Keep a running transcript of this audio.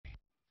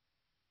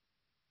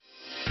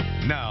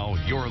Now,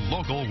 your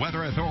local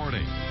weather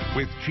authority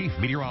with Chief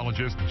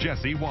Meteorologist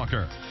Jesse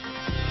Walker.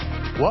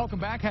 Welcome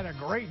back. Had a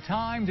great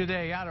time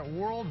today out at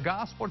World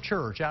Gospel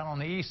Church out on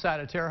the east side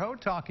of Terre Haute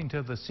talking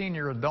to the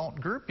senior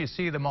adult group. You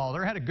see them all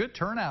there. Had a good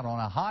turnout on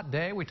a hot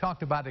day. We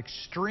talked about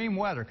extreme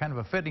weather, kind of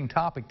a fitting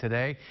topic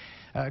today.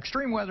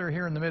 Extreme weather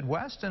here in the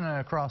Midwest and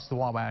across the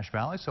Wabash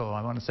Valley. So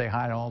I want to say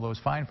hi to all those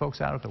fine folks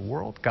out at the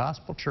World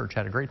Gospel Church.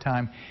 Had a great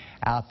time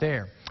out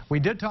there. We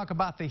did talk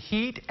about the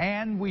heat,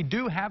 and we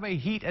do have a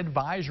heat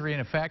advisory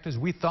in effect, as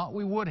we thought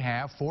we would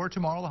have for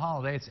tomorrow, the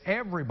holiday. It's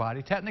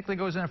everybody. Technically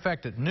goes in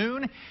effect at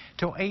noon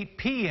till 8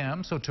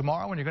 p.m. So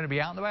tomorrow, when you're going to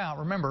be out and about,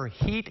 remember,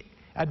 heat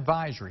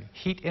advisory.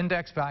 Heat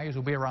index values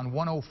will be around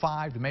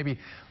 105 to maybe a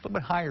little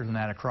bit higher than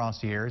that across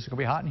the areas. It's going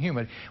to be hot and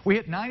humid. We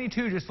hit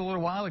 92 just a little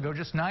while ago,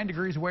 just 9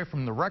 degrees away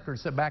from the record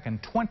set back in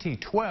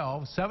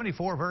 2012.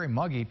 74, very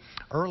muggy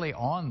early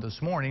on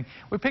this morning.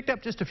 We picked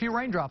up just a few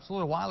raindrops a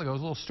little while ago. A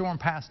little storm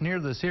passed near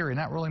this area.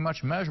 Not really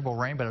much measurable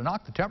rain, but it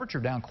knocked the temperature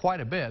down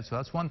quite a bit. So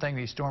that's one thing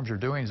these storms are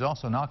doing, is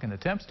also knocking the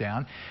temps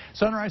down.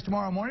 Sunrise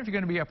tomorrow morning if you're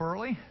going to be up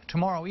early.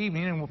 Tomorrow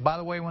evening, and by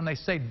the way, when they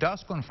say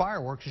dusk on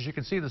fireworks, as you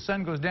can see, the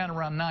sun goes down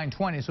around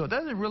 9:20. So it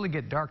doesn't really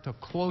get dark till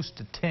close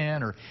to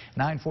 10 or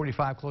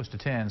 9:45, close to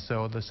 10.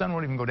 So the sun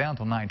won't even go down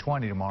till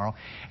 9:20 tomorrow.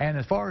 And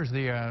as far as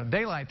the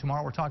daylight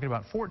tomorrow, we're talking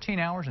about 14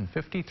 hours and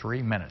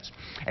 53 minutes.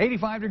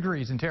 85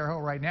 degrees in Terre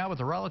Haute right now, but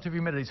the relative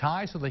humidity is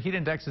high, so the heat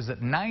index is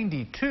at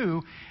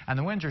 92, and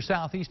the winds are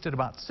southeast at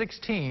about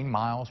 16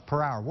 miles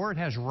per hour. Where it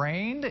has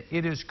rained,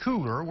 it is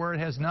cooler. Where it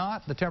has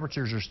not, the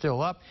temperatures are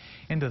still up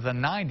into the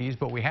 90s,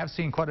 but we have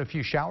seen quite a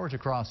few showers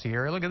across the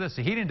area. Look at this,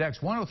 the heat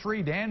index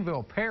 103,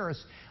 Danville,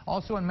 Paris,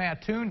 also in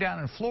Mattoon, down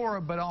in Flora,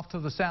 but off to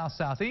the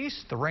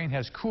south-southeast. The rain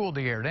has cooled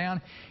the air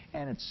down,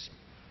 and it's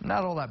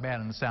not all that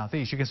bad in the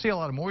southeast. You can see a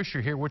lot of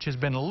moisture here, which has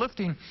been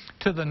lifting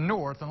to the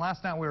north. And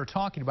last night we were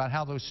talking about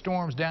how those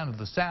storms down to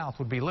the south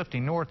would be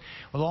lifting north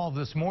with all of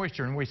this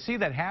moisture. And we see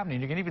that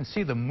happening. You can even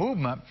see the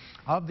movement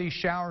of these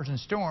showers and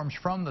storms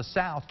from the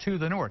south to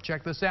the north.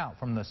 Check this out.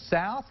 From the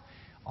south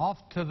off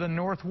to the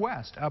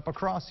northwest, up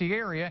across the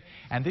area,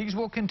 and these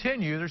will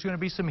continue. There's going to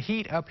be some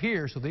heat up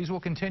here, so these will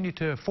continue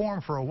to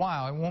form for a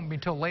while. It won't be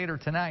until later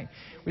tonight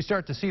we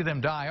start to see them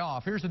die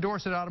off. Here's the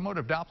Dorsett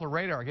Automotive Doppler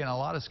radar. Again, a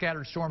lot of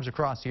scattered storms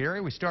across the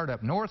area. We start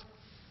up north.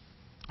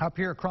 Up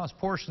here across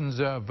portions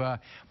of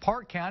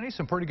Park County,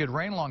 some pretty good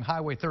rain along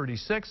Highway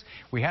 36.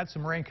 We had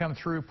some rain come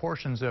through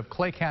portions of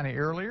Clay County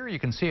earlier. You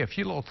can see a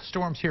few little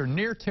storms here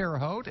near Terre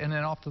Haute, and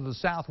then off to the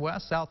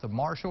southwest, south of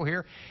Marshall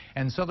here,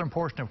 and southern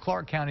portion of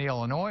Clark County,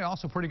 Illinois.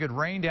 Also pretty good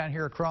rain down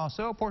here across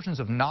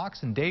portions of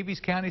Knox and Davies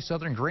County,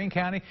 southern Greene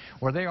County,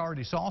 where they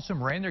already saw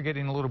some rain. They're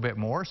getting a little bit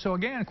more. So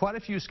again, quite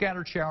a few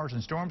scattered showers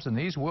and storms, and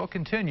these will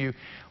continue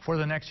for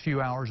the next few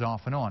hours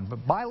off and on.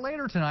 But by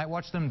later tonight,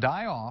 watch them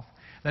die off.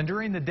 Then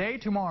during the day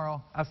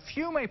tomorrow, a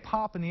few may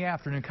pop in the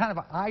afternoon, kind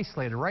of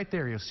isolated right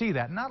there. You'll see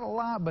that. Not a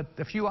lot, but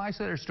a few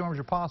isolated storms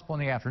are possible in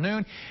the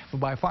afternoon.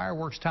 But by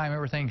fireworks time,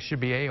 everything should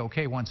be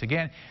A-OK once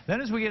again. Then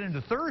as we get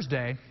into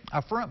Thursday,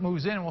 a front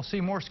moves in, and we'll see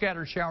more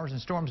scattered showers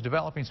and storms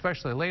developing,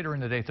 especially later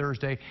in the day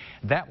Thursday.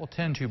 That will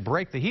tend to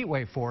break the heat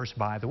wave for us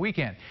by the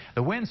weekend.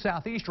 The wind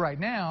southeast right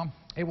now,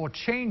 it will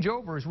change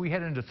over as we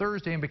head into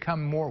Thursday and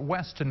become more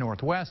west to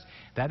northwest.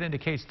 That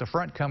indicates the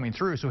front coming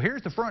through. So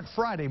here's the front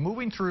Friday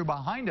moving through.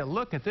 Behind it,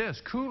 look at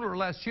this. Cooler,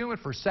 less humid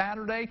for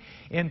Saturday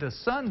into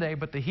Sunday,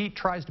 but the heat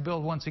tries to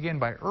build once again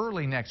by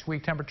early next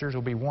week. Temperatures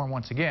will be warm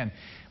once again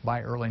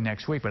by early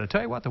next week. But I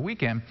tell you what, the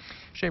weekend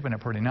shaping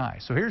up pretty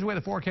nice. So here's the way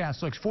the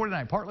forecast looks. For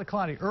tonight, partly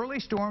cloudy. Early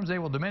storms, they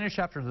will diminish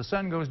after the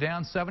sun goes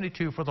down.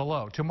 72 for the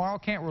low. Tomorrow,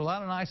 can't rule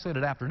out an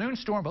isolated afternoon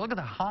storm, but look at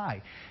the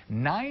high.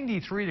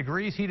 93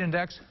 degrees, heat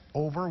index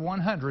over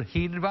 100.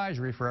 Heat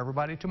advisory for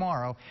everybody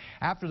tomorrow.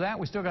 After that,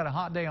 we still got a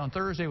hot day on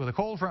Thursday with a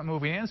cold front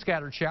moving in.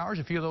 Scattered showers.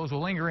 A few of those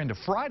will linger into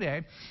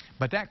Friday,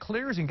 but that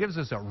clears and gives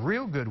us a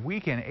real good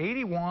weekend.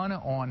 81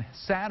 on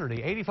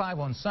Saturday, 85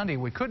 on Sunday.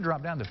 We could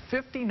drop down to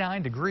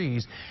 59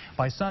 degrees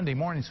by Sunday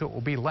morning, so it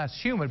will be less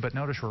humid, but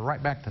notice we're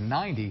right back to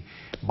 90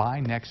 by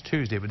next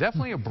Tuesday. But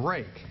definitely a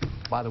break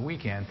by the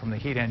weekend from the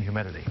heat and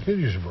humidity. Could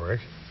use a break.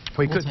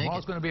 We could.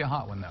 Tomorrow's going to be a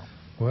hot one, though.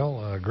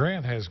 Well,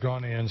 Grant has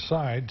gone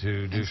inside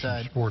to do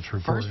some sports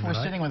reporting. First, we're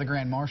tonight. sitting with the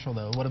Grand Marshal,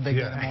 though. What a big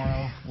day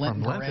tomorrow.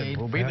 Linton Parade.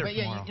 We'll be there but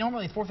tomorrow. Yeah,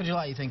 normally 4th of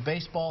July, you think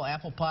baseball,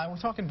 apple pie. We're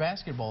talking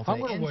basketball today. I'm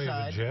going to wave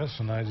at Jess,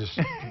 and I just,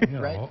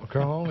 right?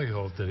 can only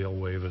hope that he'll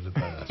wave at the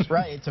pass.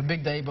 Right, it's a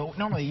big day, but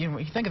normally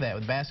you think of that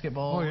with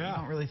basketball. Oh, yeah. You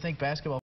don't really think basketball.